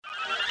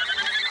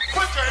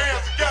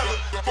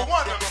for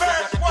one of the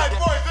baddest white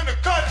boys in the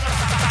country.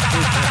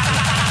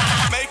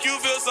 Make you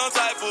feel some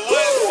type of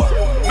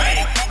way.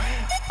 Man.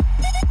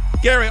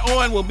 Gary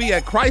Owen will be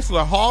at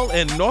Chrysler Hall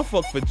in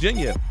Norfolk,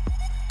 Virginia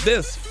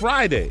this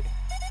Friday.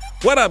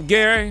 What up,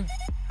 Gary?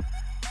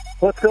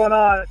 What's going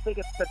on? I think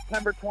it's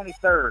September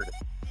 23rd.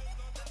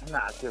 I'm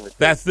not sure.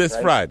 That's this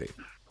right? Friday.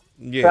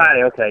 Yeah.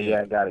 Friday, okay,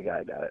 yeah, got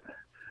it.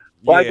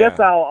 Well, I guess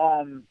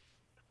I'm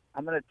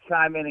gonna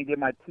chime in and give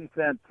my 2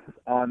 cents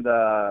on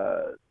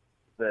the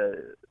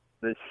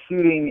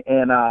shooting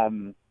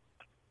in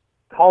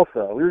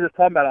Tulsa. We were just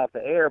talking about it off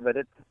the air, but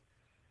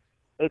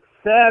it's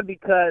sad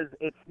because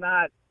it's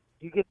not.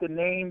 You get the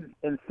names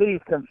and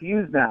cities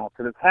confused now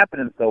because it's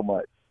happening so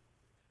much.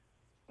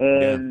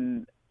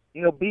 And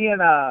you know, being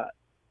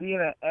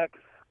an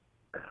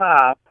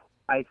ex-cop,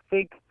 I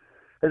think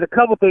there's a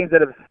couple things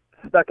that have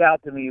stuck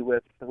out to me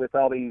with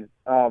all these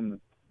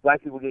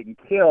black people getting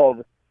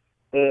killed.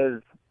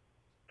 Is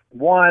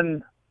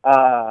one,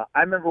 I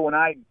remember when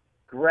I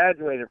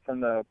graduated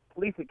from the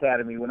police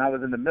academy when I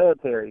was in the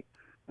military,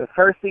 the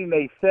first thing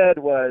they said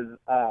was,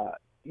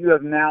 you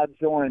have now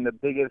joined the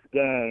biggest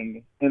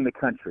gang in the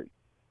country.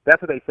 That's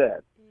what they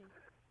said.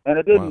 And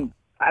it didn't. Wow.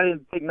 I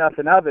didn't think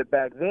nothing of it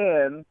back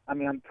then. I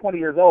mean, I'm 20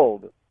 years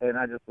old, and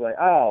I just like,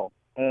 oh.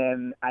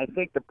 And I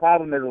think the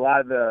problem is a lot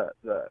of the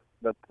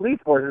police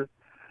forces,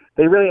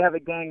 they really have a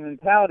gang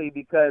mentality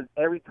because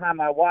every time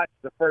I watch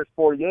the first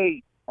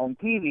 48 on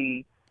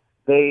TV,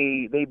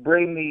 they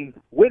bring these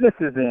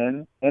witnesses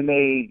in, and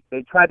they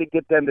try to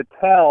get them to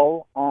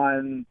tell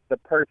on the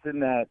person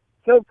that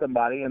killed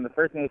somebody, and the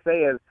first thing they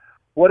say is,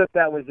 what if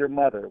that was your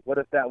mother? What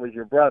if that was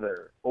your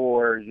brother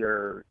or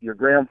your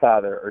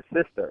grandfather or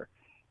sister?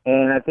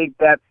 And I think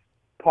that's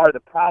part of the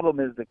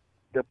problem is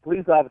the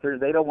police officers,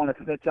 they don't want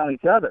to snitch on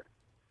each other.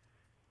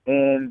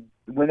 And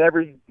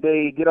whenever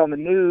they get on the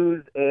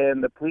news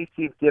and the police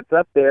chief gets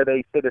up there,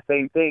 they say the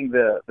same thing.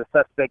 The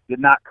suspect did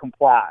not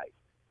comply.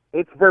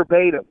 It's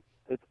verbatim.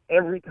 It's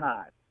every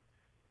time.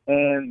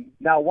 And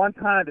not one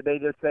time did they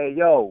just say,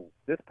 yo,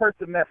 this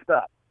person messed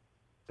up.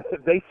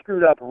 They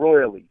screwed up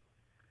royally.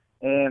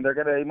 And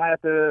they might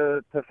have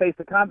to face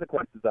the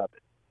consequences of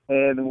it.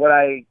 And what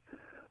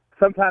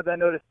sometimes I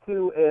notice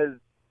too is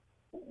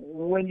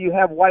when you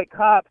have white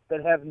cops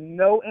that have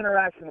no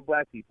interaction with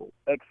black people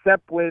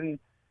except when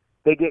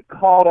they get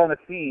called on a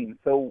scene.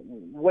 So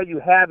what you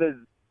have is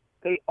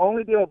they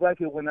only deal with black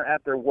people when they're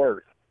at their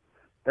worst.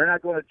 They're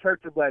not going to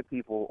church with black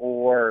people,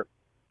 or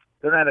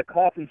they're not at a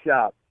coffee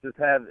shop.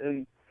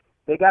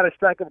 They got to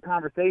strike up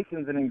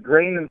conversations and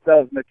ingrain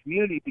themselves in the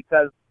community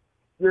because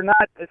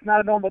it's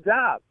not a normal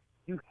job.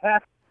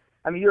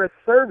 You're a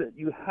servant.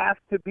 You have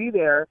to be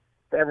there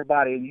for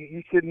everybody, and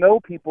you should know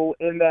people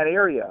in that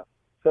area.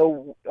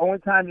 So the only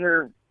time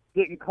you're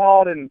getting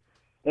called and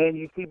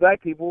you see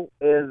black people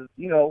is,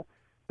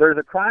 there's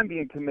a crime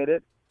being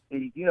committed.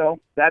 And,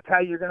 that's how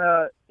you're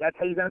gonna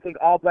think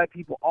all black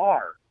people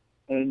are,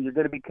 and you're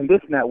gonna be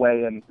conditioned that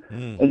way. And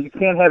you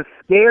can't have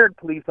scared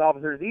police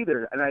officers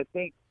either. And I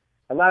think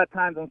a lot of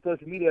times on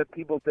social media,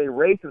 people say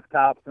racist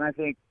cops, and I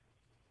think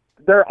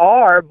there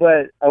are,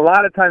 but a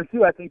lot of times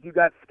too, I think you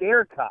got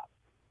scared cops,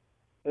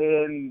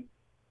 and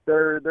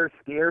they're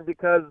scared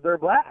because they're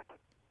black,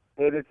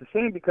 and it's a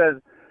shame because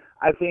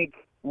I think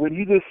when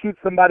you just shoot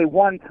somebody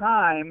one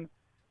time,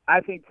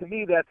 I think to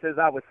me that says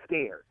I was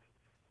scared.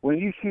 When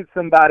you shoot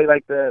somebody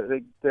like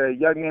the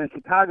young man in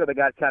Chicago that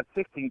got shot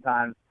 16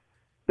 times,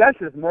 that's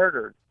just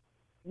murder.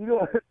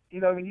 You're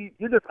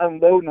just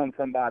unloading on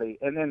somebody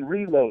and then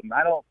reloading.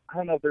 I don't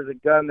know if there's a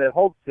gun that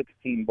holds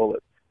 16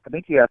 bullets. I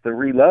think you have to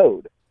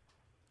reload.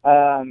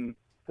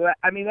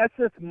 That's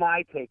just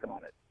my take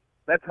on it.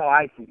 That's how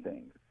I see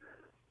things.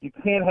 You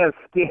can't have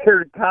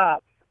scared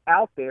cops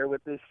out there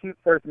with this shoot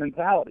first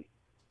mentality.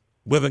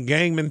 With a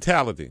gang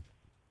mentality.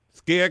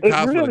 Scared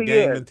cops really with a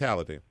gang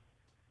mentality.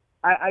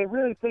 I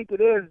really think it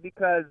is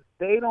because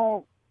they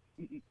don't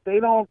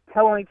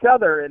tell on each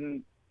other,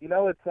 and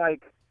it's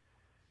like,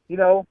 they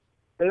don't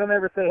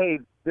ever say, hey,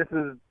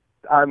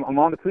 I'm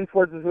on the police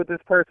forces with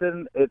this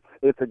person.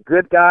 It's a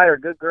good guy or a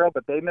good girl,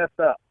 but they messed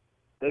up.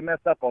 They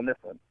messed up on this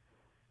one.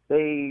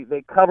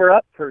 They cover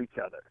up for each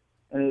other,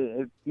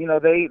 and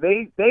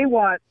they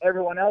want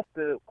everyone else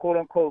to quote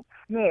unquote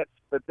snitch,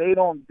 but they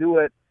don't do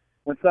it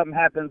when something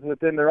happens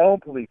within their own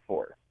police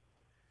force,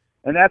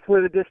 and that's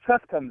where the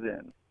distrust comes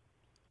in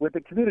with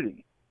the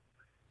community.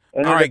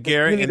 And all right,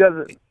 Gary.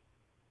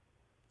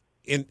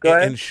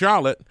 In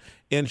Charlotte,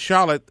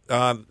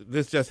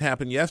 this just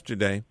happened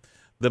yesterday.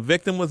 The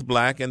victim was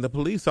black, and the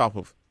police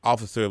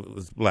officer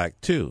was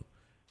black too.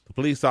 The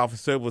police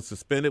officer was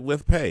suspended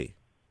with pay.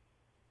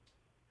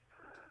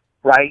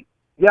 Right.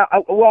 Yeah.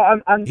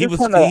 He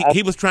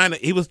was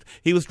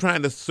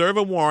trying to serve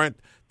a warrant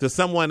to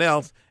someone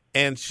else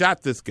and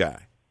shot this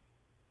guy.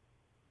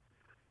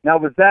 Now,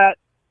 was that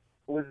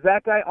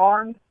guy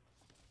armed?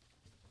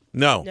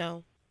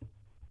 No.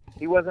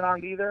 He wasn't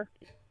armed either.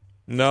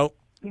 No.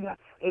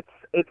 It's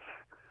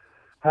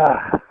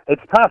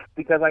tough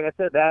because, like I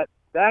said,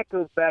 that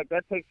goes back.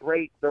 That takes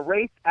the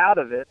race out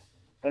of it,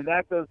 and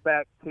that goes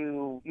back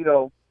to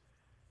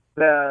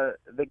the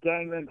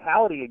gang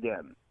mentality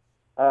again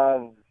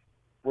of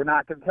we're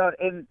not going to tell.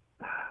 And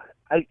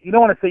you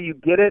don't want to say you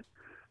get it,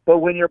 but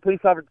when you're a police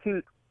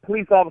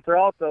officer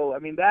also, I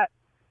mean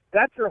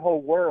that's your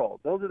whole world.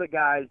 Those are the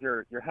guys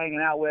you're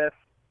hanging out with.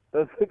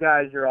 Those are the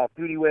guys you're off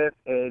duty with,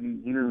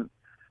 and you're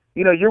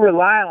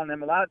relying on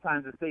them a lot of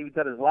times to save each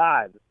other's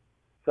lives.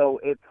 So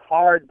it's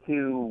hard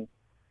to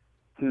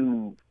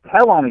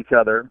tell on each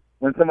other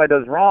when somebody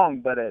does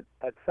wrong, but at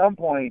some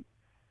point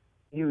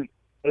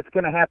it's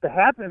going to have to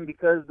happen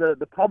because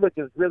the public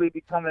is really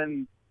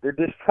they're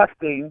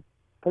distrusting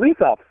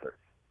police officers.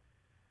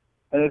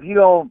 And if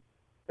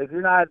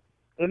you're not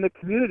in the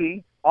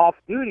community off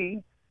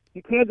duty,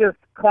 you can't just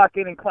clock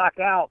in and clock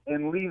out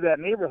and leave that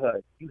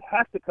neighborhood. You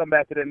have to come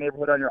back to that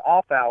neighborhood on your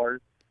off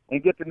hours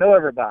and get to know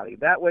everybody.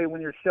 That way,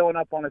 when you're showing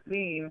up on a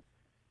scene,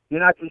 you're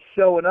not just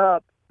showing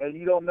up and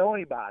you don't know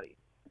anybody.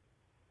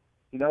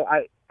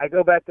 I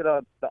go back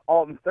to the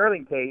Alton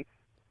Sterling case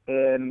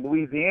in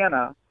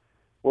Louisiana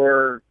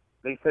where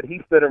they said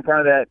he stood in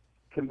front of that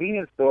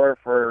convenience store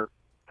for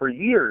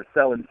years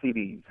selling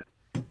CDs.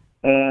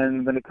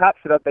 And when the cops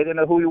showed up, they didn't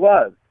know who he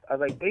was. I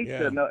was like, they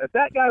should have known. If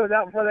that guy was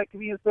out in front of that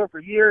convenience store for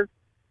years,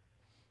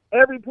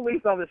 every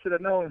police officer should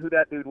have known who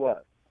that dude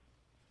was.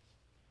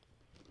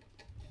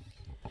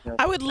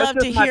 I would love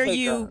to hear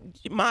you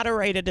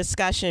moderate a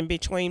discussion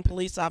between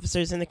police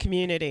officers and the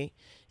community,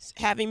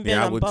 having been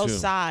on both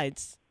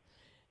sides.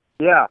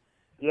 Yeah,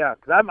 because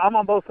I'm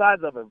on both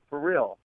sides of it, for real.